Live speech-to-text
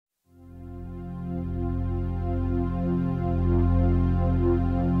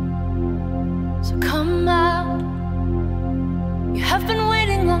So come out. You have been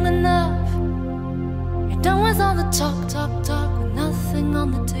waiting long enough. You're done with all the talk, talk, talk, with nothing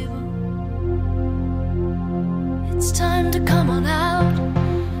on the table. It's time to come on out.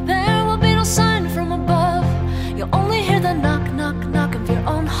 There will be no sign from above. You'll only hear the knock, knock, knock of your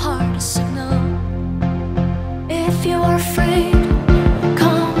own heart, a signal. If you are afraid,